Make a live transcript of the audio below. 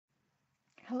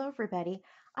Hello, everybody.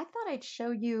 I thought I'd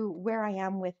show you where I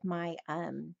am with my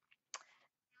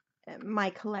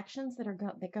collections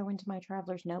that go into my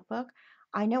traveler's notebook.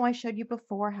 I know I showed you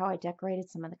before how I decorated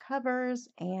some of the covers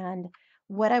and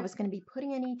what I was going to be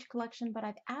putting in each collection, but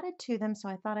I've added to them, so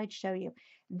I thought I'd show you.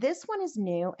 This one is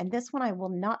new, and this one I will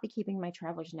not be keeping in my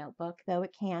traveler's notebook, though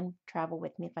it can travel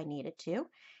with me if I need it to,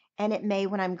 and it may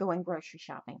when I'm going grocery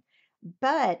shopping.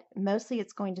 But mostly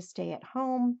it's going to stay at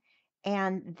home.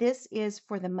 And this is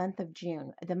for the month of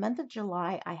June. The month of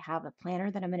July, I have a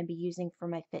planner that I'm going to be using for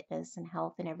my fitness and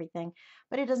health and everything,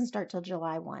 but it doesn't start till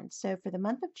July 1. So for the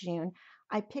month of June,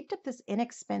 I picked up this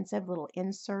inexpensive little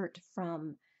insert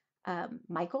from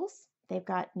Michael's. They've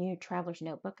got new traveler's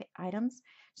notebook items.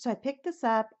 So I picked this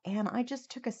up and I just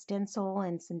took a stencil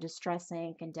and some distress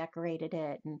ink and decorated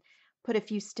it and put a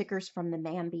few stickers from the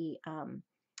Mambi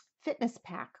fitness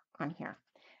pack on here.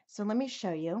 So let me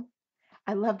show you.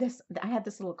 I love this. I had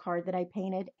this little card that I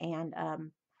painted, and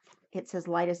it says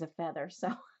light as a feather.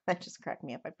 So that just cracked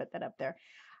me up. I put that up there.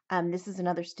 This is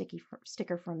another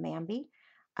sticker from Mambi.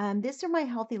 These are my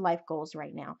healthy life goals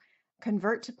right now.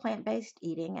 Convert to plant-based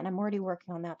eating, and I'm already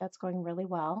working on that. That's going really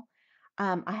well.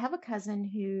 I have a cousin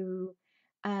who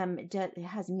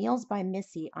has Meals by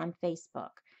Missy on Facebook.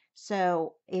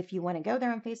 So if you want to go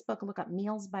there on Facebook, look up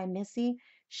Meals by Missy.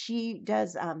 She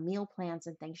does meal plans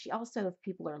and things. She also, if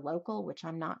people are local, which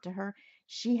I'm not to her,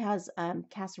 she has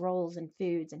casseroles and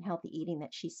foods and healthy eating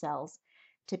that she sells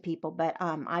to people. But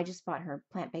I just bought her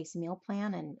plant-based meal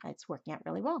plan and it's working out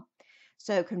really well.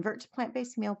 So convert to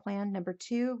plant-based meal plan. Number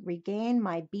 2, regain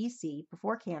my BC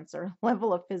before cancer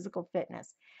level of physical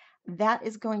fitness. That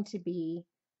is going to be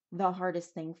the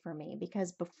hardest thing for me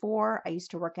because before I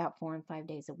used to work out 4 and 5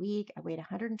 days a week. I weighed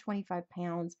 125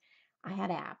 pounds. I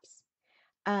had abs.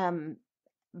 Um,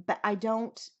 but I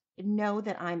don't know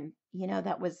that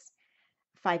that was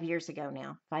 5 years ago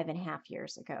now, 5.5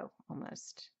 years ago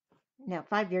almost. No,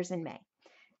 5 years in May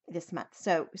this month.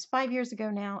 So it was 5 years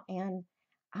ago now, and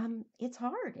it's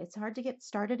hard. It's hard to get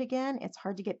started again. It's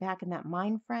hard to get back in that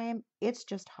mind frame. It's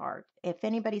just hard. If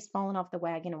anybody's fallen off the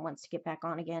wagon and wants to get back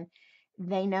on again,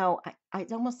 they know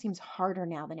it almost seems harder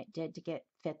now than it did to get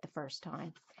fit the first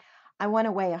time. I want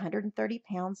to weigh 130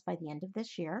 pounds by the end of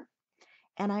this year,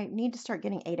 and I need to start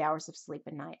getting 8 hours of sleep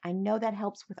a night. I know that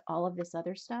helps with all of this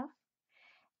other stuff,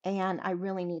 and I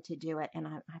really need to do it, and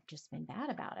I've just been bad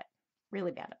about it,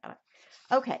 really bad about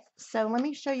it. Okay, so let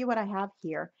me show you what I have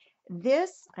here.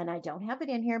 This, and I don't have it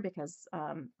in here because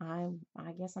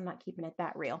I guess I'm not keeping it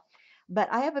that real, but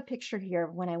I have a picture here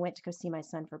of when I went to go see my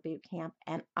son for boot camp,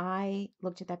 and I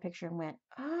looked at that picture and went,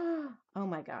 oh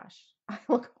my gosh, I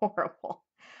look horrible.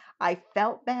 I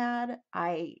felt bad.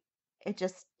 It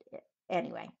just,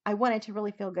 anyway, I wanted to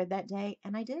really feel good that day,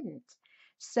 and I didn't.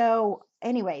 So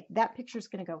anyway, that picture is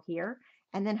going to go here,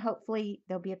 and then hopefully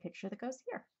there'll be a picture that goes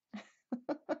here.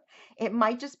 It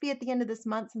might just be at the end of this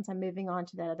month since I'm moving on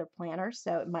to that other planner,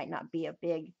 so it might not be a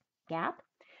big gap.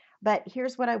 But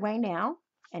here's what I weigh now,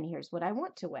 and here's what I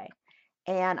want to weigh.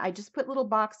 And I just put little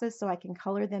boxes so I can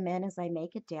color them in as I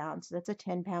make it down. So that's a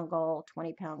 10-pound goal,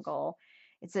 20-pound goal.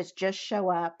 It says just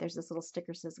show up. There's this little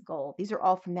sticker says goal. These are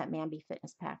all from that Mambi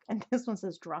fitness pack. And this one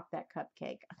says drop that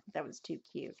cupcake. That was too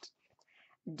cute.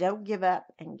 Don't give up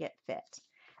and get fit.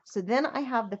 So then I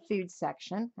have the food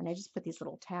section, and I just put these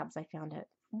little tabs I found at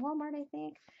Walmart, I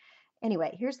think.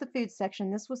 Anyway, here's the food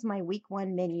section. This was my week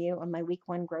 1 menu on my week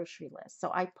 1 grocery list. So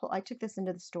I took this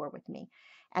into the store with me.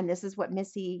 And this is what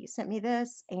Missy sent me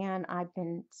this, and I've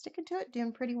been sticking to it,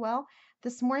 doing pretty well.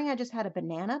 This morning I just had a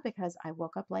banana because I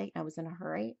woke up late and I was in a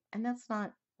hurry, and that's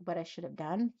not what I should have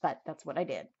done, but that's what I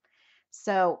did.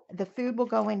 So the food will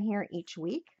go in here each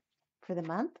week for the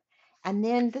month. And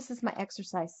then this is my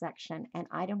exercise section, and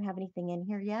I don't have anything in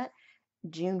here yet.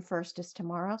 June 1st is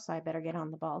tomorrow, so I better get on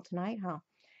the ball tonight, huh?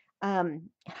 I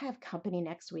have company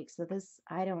next week, so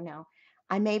I don't know.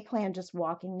 I may plan just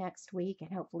walking next week,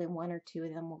 and hopefully 1 or 2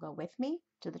 of them will go with me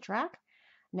to the track.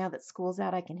 Now that school's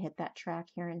out, I can hit that track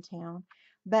here in town.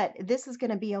 But this is going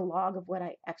to be a log of what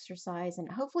I exercise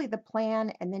and hopefully the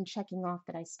plan, and then checking off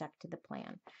that I stuck to the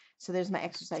plan. So there's my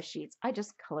exercise sheets. I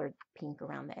just colored pink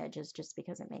around the edges just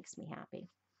because it makes me happy.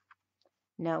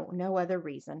 No other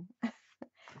reason.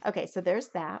 Okay, so there's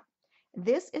that.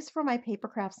 This is for my paper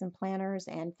crafts and planners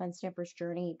and Fun Stampers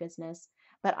Journey business,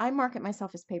 but I market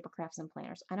myself as paper crafts and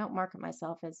planners. I don't market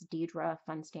myself as Dedra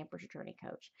Fun Stampers Journey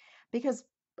Coach because,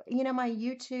 my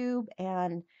YouTube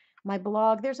and my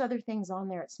blog, there's other things on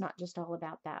there. It's not just all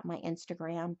about that. My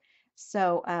Instagram,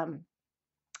 so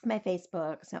my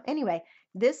Facebook. So anyway,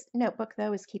 this notebook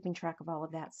though is keeping track of all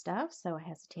of that stuff. So it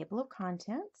has a table of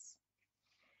contents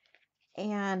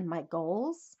and my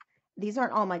goals. these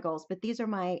aren't all my goals, but these are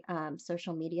my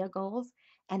social media goals.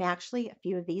 And actually, a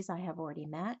few of these I have already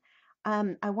met.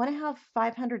 I want to have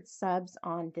 500 subs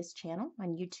on this channel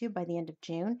on YouTube by the end of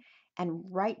June. And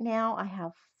right now I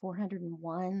have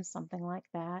 401, something like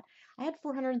that. I had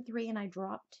 403 and I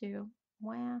dropped to,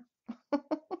 wow.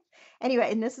 Anyway,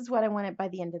 and this is what I wanted by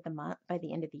the end of the month, by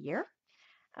the end of the year.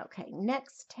 Okay,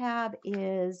 next tab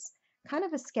is kind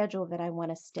of a schedule that I want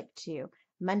to stick to.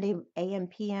 Monday AM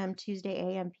PM, Tuesday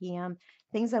AM PM,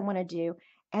 things I want to do.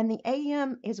 And the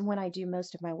AM is when I do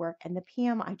most of my work, and the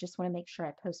PM I just want to make sure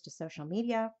I post to social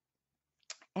media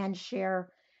and share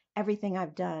everything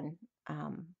I've done.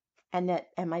 And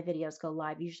my videos go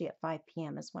live usually at 5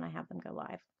 p.m. is when I have them go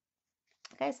live.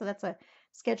 Okay, so that's a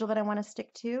schedule that I want to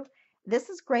stick to. This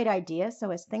is a great idea. So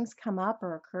as things come up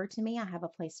or occur to me, I have a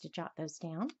place to jot those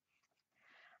down.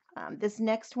 This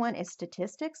next one is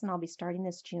statistics, and I'll be starting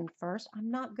this June 1st.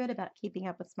 I'm not good about keeping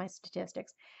up with my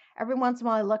statistics. Every once in a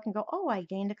while I look and go, oh, I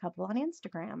gained a couple on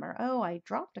Instagram, or oh, I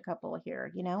dropped a couple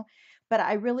here, you know. But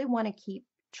I really want to keep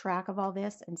track of all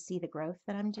this and see the growth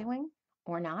that I'm doing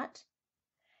or not.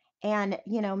 And,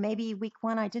 you know, maybe week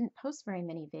 1 I didn't post very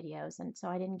many videos, and so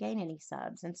I didn't gain any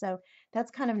subs. And so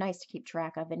that's kind of nice to keep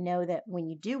track of and know that when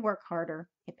you do work harder,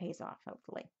 it pays off,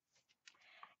 hopefully.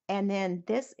 And then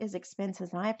this is expenses,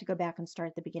 and I have to go back and start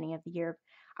at the beginning of the year.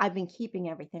 I've been keeping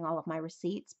everything, all of my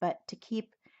receipts, but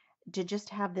to just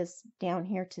have this down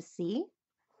here to see,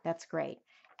 that's great.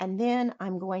 And then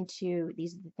I'm going to,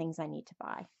 these are the things I need to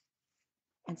buy.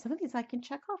 And some of these I can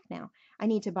check off now. I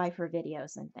need to buy for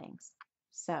videos and things.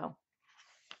 So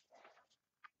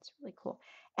it's really cool.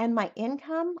 And my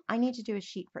income, I need to do a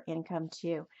sheet for income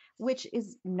too, which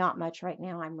is not much right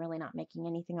now. I'm really not making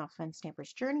anything off Fun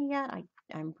Snapper's Journey yet.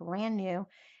 I'm brand new.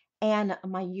 And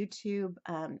my YouTube,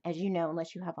 as you know,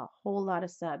 unless you have a whole lot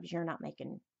of subs, you're not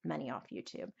making money off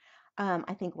YouTube.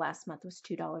 I think last month was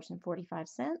 $2.45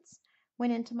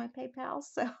 went into my PayPal.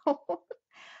 So,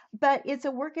 but it's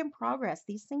a work in progress.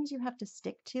 These things you have to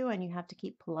stick to and you have to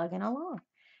keep plugging along.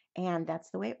 And that's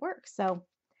the way it works. So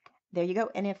there you go.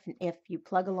 And if you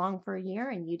plug along for a year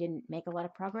and you didn't make a lot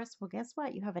of progress, well, guess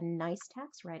what? You have a nice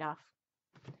tax write-off.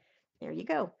 There you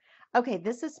go. Okay,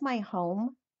 this is my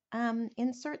home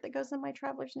insert that goes in my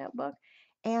traveler's notebook.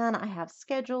 And I have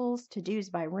schedules, to-dos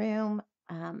by room,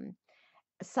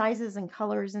 sizes and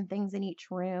colors and things in each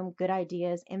room, good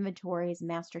ideas, inventories,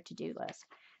 master to-do list.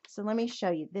 So let me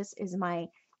show you. This is my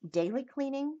daily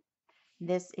cleaning.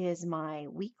 This is my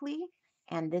weekly,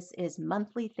 and this is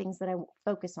monthly things that I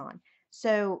focus on.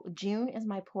 So June is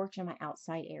my porch and my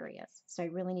outside areas. So I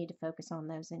really need to focus on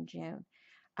those in June.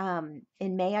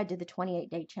 In May, I did the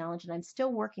 28-day challenge, and I'm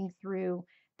still working through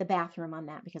the bathroom on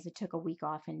that because I took a week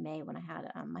off in May when I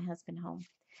had my husband home.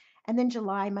 And then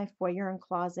July, my foyer and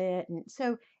closet. And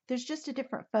so there's just a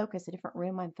different focus, a different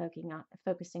room I'm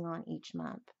focusing on each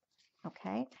month.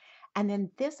 Okay. And then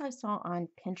this I saw on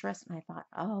Pinterest and I thought,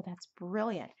 oh, that's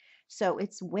brilliant. So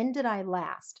it's when did I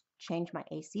last change my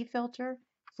AC filter,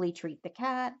 flea treat the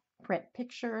cat, print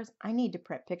pictures. I need to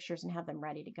print pictures and have them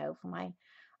ready to go for my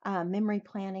memory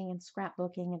planning and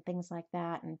scrapbooking and things like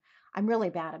that. And I'm really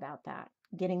bad about that,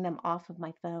 getting them off of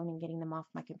my phone and getting them off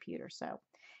my computer. So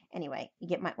anyway, you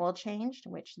get my oil changed,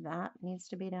 which that needs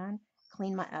to be done.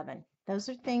 Clean my oven. Those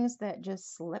are things that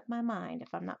just slip my mind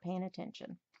if I'm not paying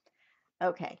attention.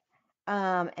 Okay.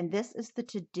 And this is the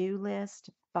to-do list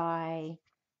by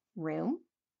room.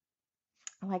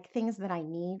 Like things that I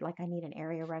need, like I need an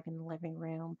area rug in the living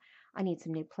room. I need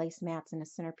some new placemats and a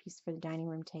centerpiece for the dining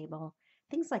room table.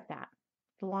 Things like that.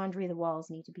 The laundry, the walls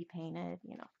need to be painted,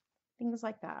 you know, things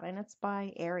like that. And it's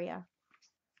by area.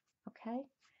 Okay.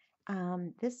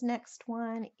 This next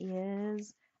one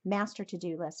is master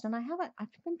to-do list. And I've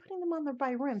been putting them on there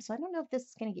by room, so I don't know if this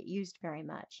is going to get used very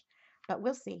much, but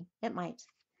we'll see. It might.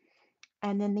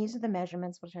 And then these are the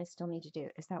measurements, which I still need to do.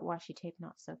 Is that washi tape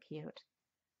not so cute?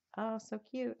 Oh, so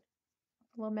cute.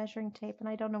 A little measuring tape, and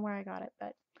I don't know where I got it,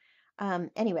 but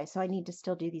anyway, so I need to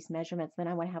still do these measurements. Then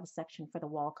I want to have a section for the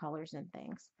wall colors and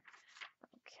things.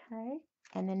 Okay.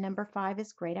 And then number 5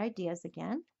 is great ideas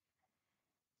again.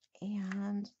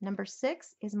 And number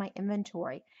 6 is my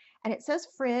inventory. And it says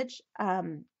fridge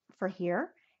for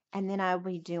here. And then I'll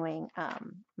be doing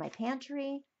my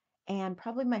pantry and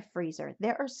probably my freezer.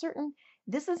 There are certain,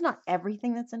 this is not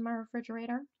everything that's in my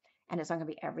refrigerator. And it's not going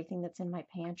to be everything that's in my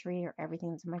pantry or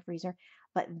everything that's in my freezer.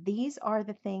 But these are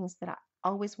the things that I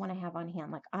always want to have on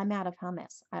hand. Like I'm out of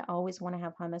hummus. I always want to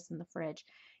have hummus in the fridge.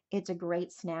 It's a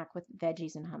great snack with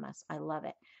veggies and hummus. I love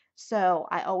it. So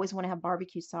I always want to have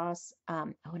barbecue sauce.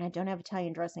 Oh, and I don't have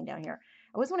Italian dressing down here.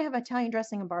 I always want to have Italian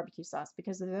dressing and barbecue sauce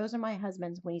because those are my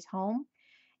husband's when he's home.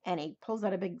 and he pulls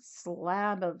out a big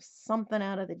slab of something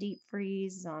out of the deep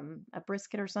freeze, a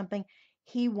brisket or something.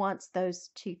 He wants those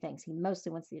two things. He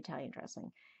mostly wants the Italian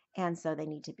dressing, and so they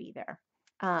need to be there.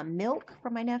 Milk for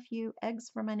my nephew,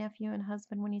 eggs for my nephew and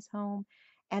husband when he's home,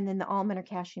 and then the almond or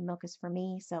cashew milk is for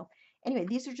me. So anyway,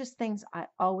 these are just things I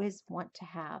always want to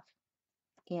have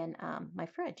in my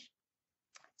fridge.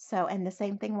 So, and the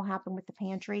same thing will happen with the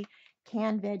pantry.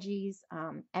 Canned veggies,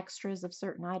 extras of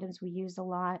certain items we use a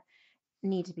lot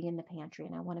need to be in the pantry,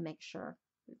 and I want to make sure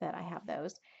that I have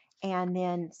those. And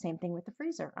then same thing with the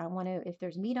freezer. I want to, if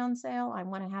there's meat on sale, I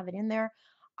want to have it in there.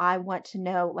 I want to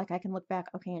know, like I can look back,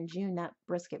 okay, in June that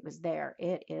brisket was there.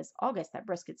 It is August, that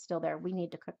brisket's still there. We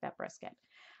need to cook that brisket.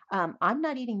 I'm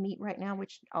not eating meat right now,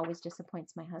 which always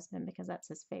disappoints my husband because that's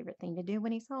his favorite thing to do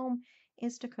when he's home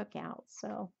is to cook out.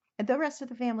 So the rest of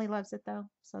the family loves it though,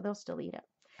 so they'll still eat it.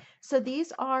 So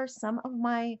these are some of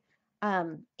my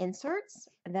inserts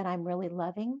that I'm really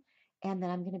loving and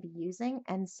that I'm going to be using.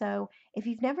 And so if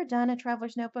you've never done a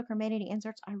traveler's notebook or made any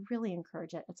inserts, I really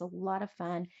encourage it. It's a lot of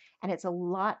fun and it's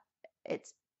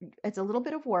it's a little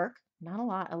bit of work, not a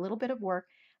lot, a little bit of work,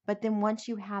 but then once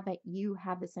you have it, you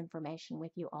have this information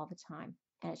with you all the time.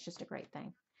 And it's just a great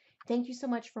thing. Thank you so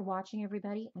much for watching,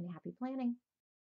 everybody, and happy planning.